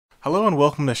Hello and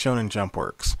welcome to Shonen Jump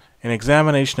Works, an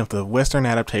examination of the Western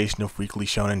adaptation of Weekly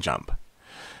Shonen Jump.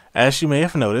 As you may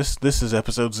have noticed, this is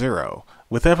episode 0,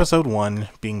 with episode 1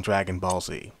 being Dragon Ball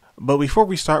Z. But before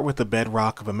we start with the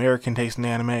bedrock of American taste in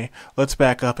anime, let's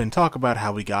back up and talk about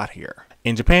how we got here.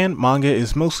 In Japan, manga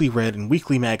is mostly read in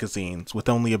weekly magazines, with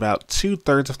only about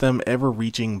 2/3 of them ever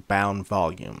reaching bound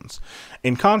volumes.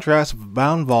 In contrast,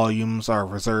 bound volumes are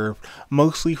reserved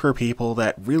mostly for people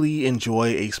that really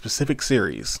enjoy a specific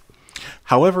series.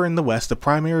 However, in the West, the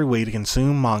primary way to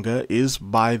consume manga is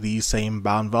by these same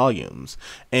bound volumes,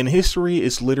 and history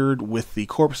is littered with the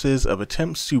corpses of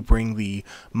attempts to bring the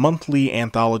monthly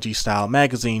anthology-style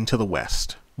magazine to the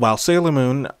West. While Sailor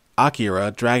Moon,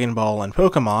 Akira, Dragon Ball, and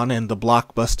Pokemon and the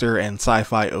blockbuster and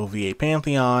sci-fi OVA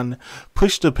pantheon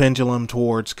pushed the pendulum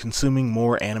towards consuming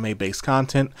more anime-based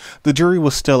content, the jury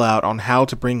was still out on how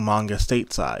to bring manga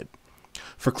stateside.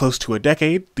 For close to a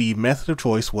decade, the method of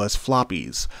choice was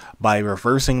floppies, by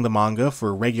reversing the manga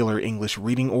for regular English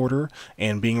reading order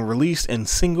and being released in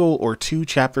single or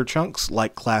 2-chapter chunks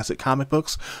like classic comic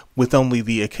books, with only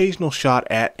the occasional shot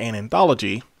at an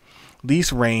anthology.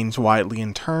 These range widely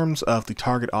in terms of the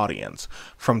target audience,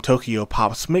 from Tokyo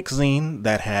Pop's mix zine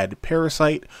that had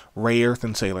Parasite, Ray Earth,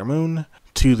 and Sailor Moon,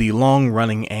 to the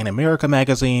long-running America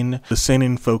magazine, the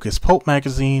seinen-focused pulp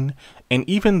magazine, and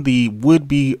even the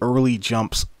would-be early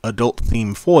Jump's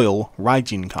adult-themed foil,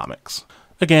 Raijin Comics.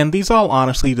 Again, these all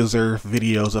honestly deserve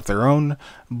videos of their own,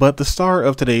 but the star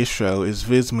of today's show is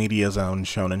Viz Media's own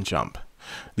Shonen Jump.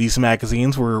 These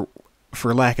magazines were,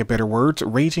 for lack of better words,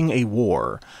 raging a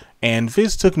war, and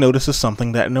Viz took notice of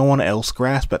something that no one else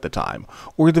grasped at the time,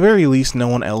 or at the very least no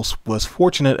one else was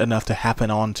fortunate enough to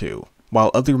happen onto.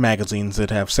 While other magazines that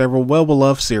have several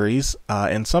well-beloved series,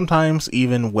 and sometimes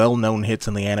even well-known hits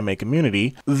in the anime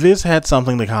community, Viz had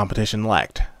something the competition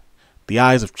lacked: the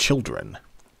eyes of children.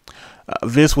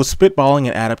 Viz was spitballing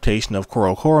an adaptation of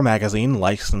CoroCoro magazine,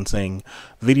 licensing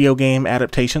video game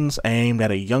adaptations aimed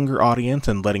at a younger audience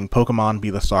and letting Pokemon be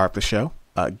the star of the show.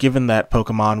 Given that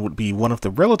Pokemon would be one of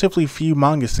the relatively few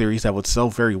manga series that would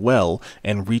sell very well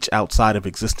and reach outside of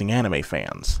existing anime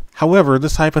fans. However,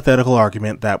 this hypothetical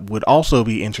argument that would also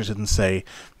be interested in, say,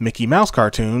 Mickey Mouse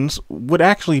cartoons would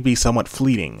actually be somewhat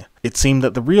fleeting. It seemed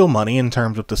that the real money in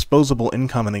terms of disposable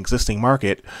income in the existing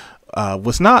market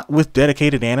was not with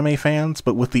dedicated anime fans,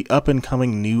 but with the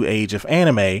up-and-coming new age of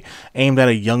anime aimed at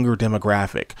a younger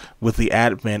demographic, with the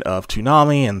advent of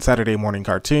Toonami and Saturday morning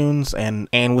cartoons,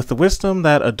 and with the wisdom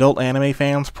that adult anime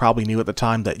fans probably knew at the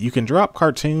time that you can drop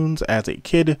cartoons as a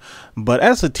kid, but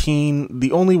as a teen,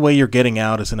 the only way you're getting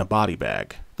out is in a body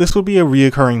bag. This would be a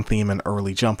reoccurring theme in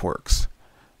early Jump Works.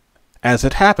 As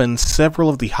it happens, several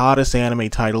of the hottest anime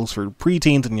titles for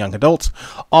preteens and young adults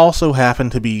also happen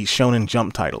to be Shonen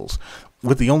Jump titles,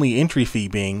 with the only entry fee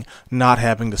being not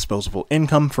having disposable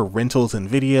income for rentals and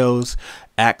videos,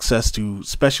 access to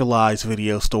specialized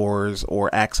video stores,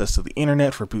 or access to the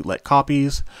internet for bootleg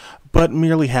copies, but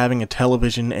merely having a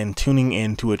television and tuning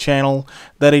into a channel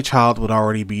that a child would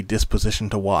already be dispositioned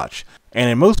to watch. And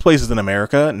in most places in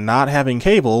America, not having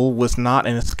cable was not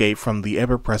an escape from the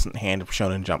ever-present hand of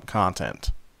Shonen Jump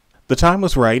content. The time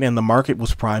was right and the market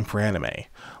was primed for anime.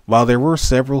 While there were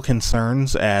several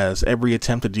concerns, as every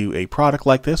attempt to do a product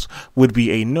like this would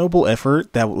be a noble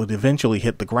effort that would eventually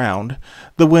hit the ground,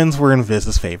 the winds were in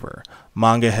Viz's favor.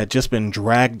 Manga had just been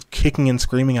dragged kicking and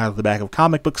screaming out of the back of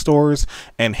comic book stores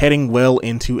and heading well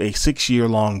into a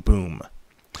 6-year-long boom.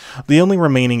 The only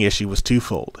remaining issue was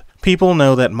twofold. People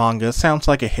know that manga sounds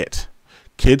like a hit.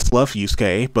 Kids love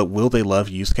Yusuke, but will they love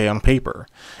Yusuke on paper?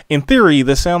 In theory,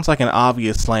 this sounds like an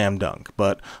obvious slam dunk,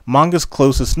 but manga's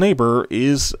closest neighbor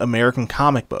is American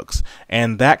comic books,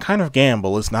 and that kind of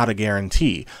gamble is not a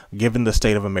guarantee, given the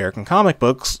state of American comic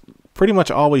books pretty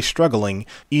much always struggling,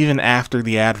 even after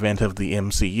the advent of the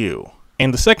MCU.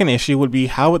 And the second issue would be,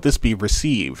 how would this be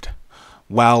received?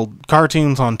 While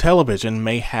cartoons on television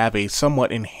may have a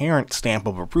somewhat inherent stamp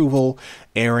of approval,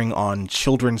 airing on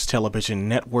children's television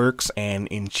networks and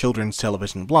in children's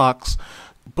television blocks,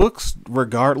 books,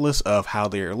 regardless of how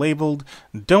they are labeled,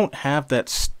 don't have that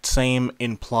same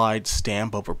implied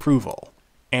stamp of approval.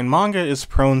 And manga is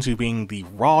prone to being the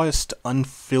rawest,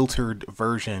 unfiltered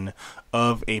version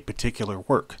of a particular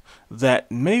work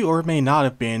that may or may not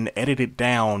have been edited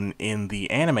down in the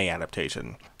anime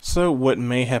adaptation. So what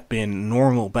may have been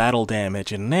normal battle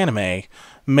damage in an anime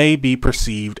may be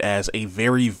perceived as a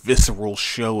very visceral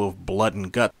show of blood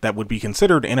and gut that would be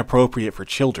considered inappropriate for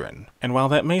children. And while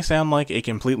that may sound like a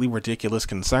completely ridiculous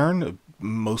concern,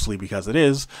 mostly because it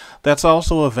is, that's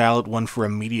also a valid one for a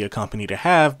media company to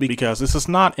have, because this is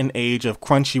not an age of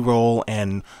Crunchyroll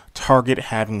and Target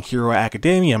having Hero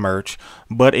Academia merch,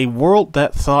 but a world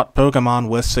that thought Pokemon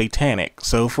was satanic,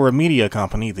 so for a media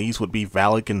company, these would be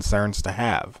valid concerns to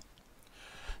have.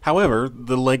 However,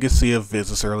 the legacy of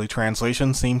Viz's early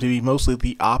translations seemed to be mostly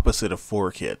the opposite of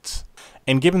 4Kids.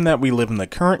 And given that we live in the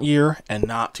current year and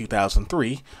not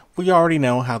 2003, we already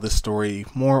know how this story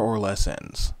more or less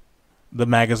ends. The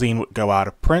magazine would go out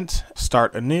of print,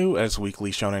 start anew as Weekly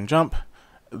Shonen Jump,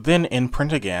 then in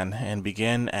print again and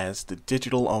begin as the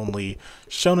digital-only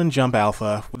Shonen Jump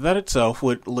Alpha that itself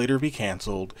would later be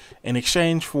cancelled in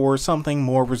exchange for something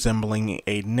more resembling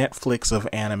a Netflix of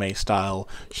anime-style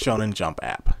Shonen Jump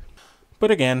app.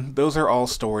 But again, those are all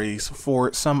stories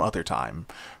for some other time.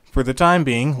 For the time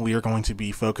being, we are going to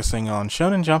be focusing on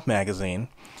Shonen Jump magazine,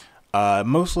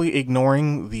 mostly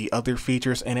ignoring the other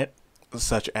features in it,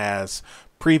 such as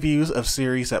previews of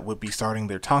series that would be starting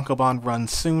their tankobon run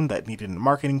soon that needed a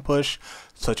marketing push,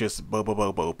 such as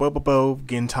Bobobo,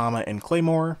 Gintama, and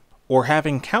Claymore, or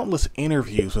having countless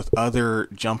interviews with other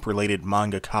Jump-related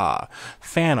mangaka,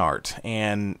 fan art,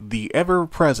 and the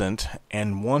ever-present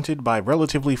and wanted by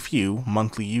relatively few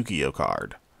monthly Yu-Gi-Oh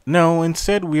card. No,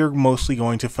 instead we are mostly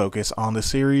going to focus on the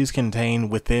series contained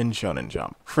within Shonen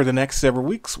Jump. For the next several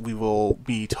weeks, we will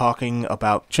be talking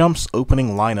about Jump's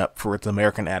opening lineup for its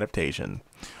American adaptation: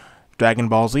 Dragon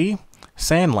Ball Z,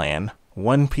 Sandland,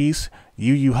 One Piece,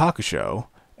 Yu Yu Hakusho,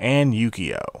 and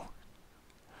Yu-Gi-Oh!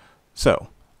 So,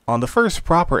 on the first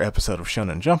proper episode of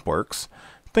Shonen Jump Works,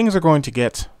 things are going to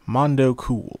get Mondo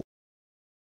cool.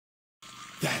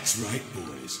 That's right,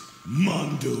 boys.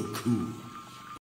 Mondo cool.